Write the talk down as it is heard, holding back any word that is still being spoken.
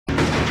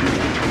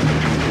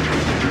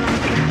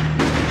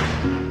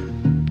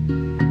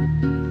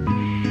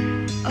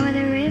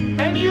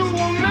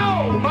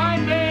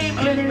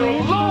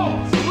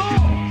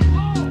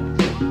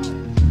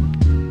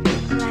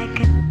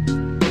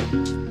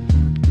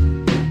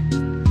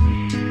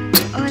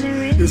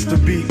It's the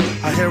beat,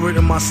 I hear it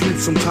in my sleep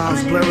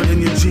sometimes. Blare it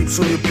in your Jeep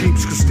so your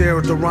peeps can stare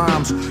at the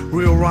rhymes.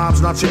 Real rhymes,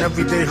 not your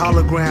everyday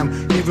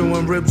hologram. Even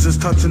when ribs is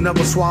touching,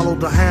 never swallow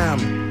the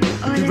ham.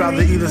 He'd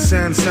rather eat a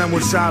sand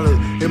sandwich salad.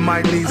 It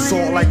might need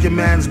salt like your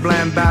man's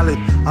bland ballad.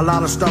 A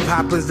lot of stuff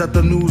happens that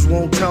the news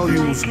won't tell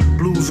yous.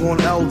 Blues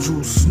on L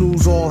juice,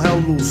 snooze all hell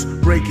loose.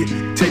 Break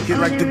it, take it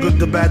like the good,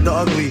 the bad, the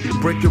ugly.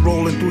 Break it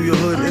rolling through your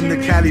hood in the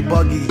caddy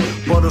buggy.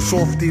 Butter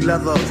softy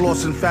leather,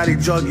 flossing fatty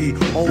juggy.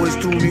 Always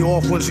threw me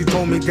off when she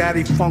told me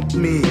daddy funked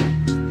me.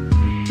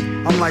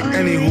 I'm like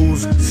any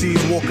who's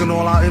sees walking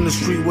all out in the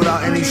street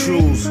without any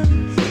shoes.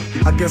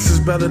 I guess it's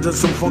better than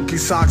some funky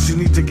socks. You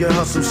need to get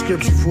her some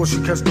skips before she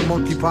catch the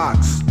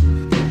monkeypox.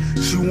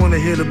 She wanna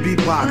hear the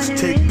beatbox,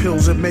 take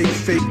pills and make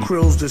fake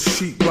krills to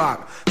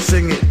sheetrock.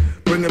 Sing it,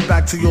 bring it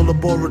back to your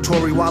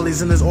laboratory. While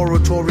he's in his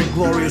oratory,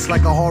 glorious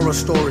like a horror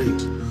story.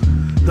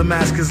 The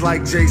mask is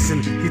like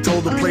Jason, he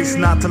told the place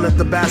not to let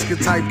the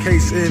basket type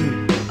case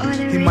in.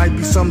 He might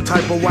be some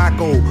type of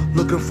wacko,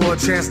 looking for a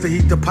chance to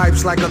heat the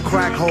pipes like a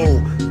crack hole.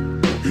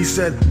 He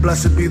said,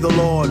 blessed be the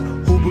Lord,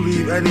 who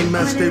believe any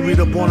mess they read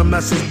up on a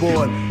message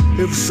board.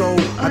 If so,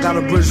 I got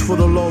a bridge for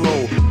the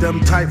Lolo. Them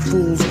tight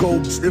fools go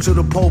into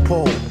the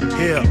popo.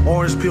 Here,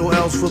 orange peel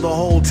L's for the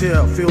whole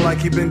tier. Feel like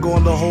he been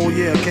gone the whole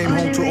year, came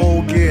home to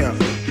old gear.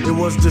 It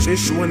was this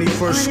issue when he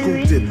first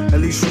scooped it. At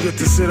least you get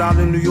to sit out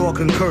in New York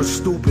and curse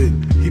stupid.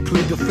 He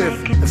plead the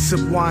fifth and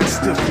sip wine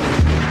stiffly.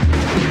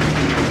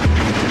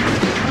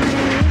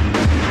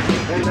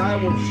 And I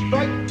will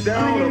strike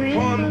down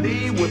upon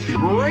thee with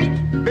great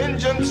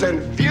vengeance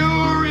and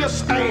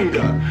furious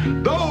anger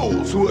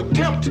those who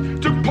attempt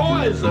to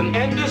poison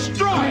and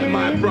destroy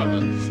my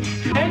brothers.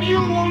 And you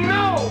will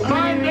know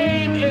my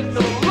name is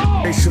the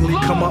Lord. Patiently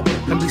come up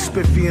and be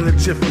spiffy in a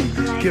jiffy.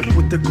 Gift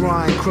with the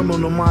grind,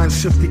 criminal mind,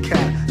 shifty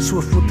cat.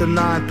 Swift with the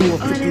 9 through a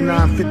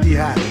 5950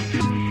 hat.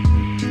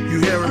 You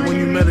hear it when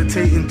you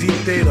meditate in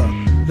deep data.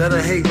 Let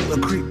her hate a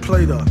creep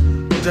plater.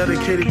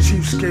 Dedicated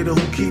chief skater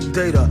who keep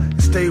data.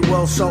 Stay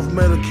well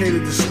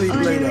self-medicated to sleep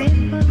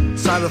later.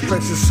 Side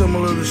effects is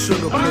similar to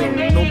sugar pill.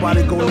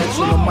 Nobody go next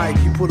on the mic,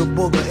 he put a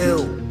booger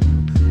ill.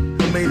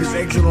 He made his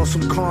exit on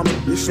some calm.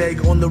 This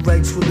egg on the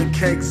regs for the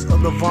kegs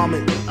of the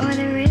vomit.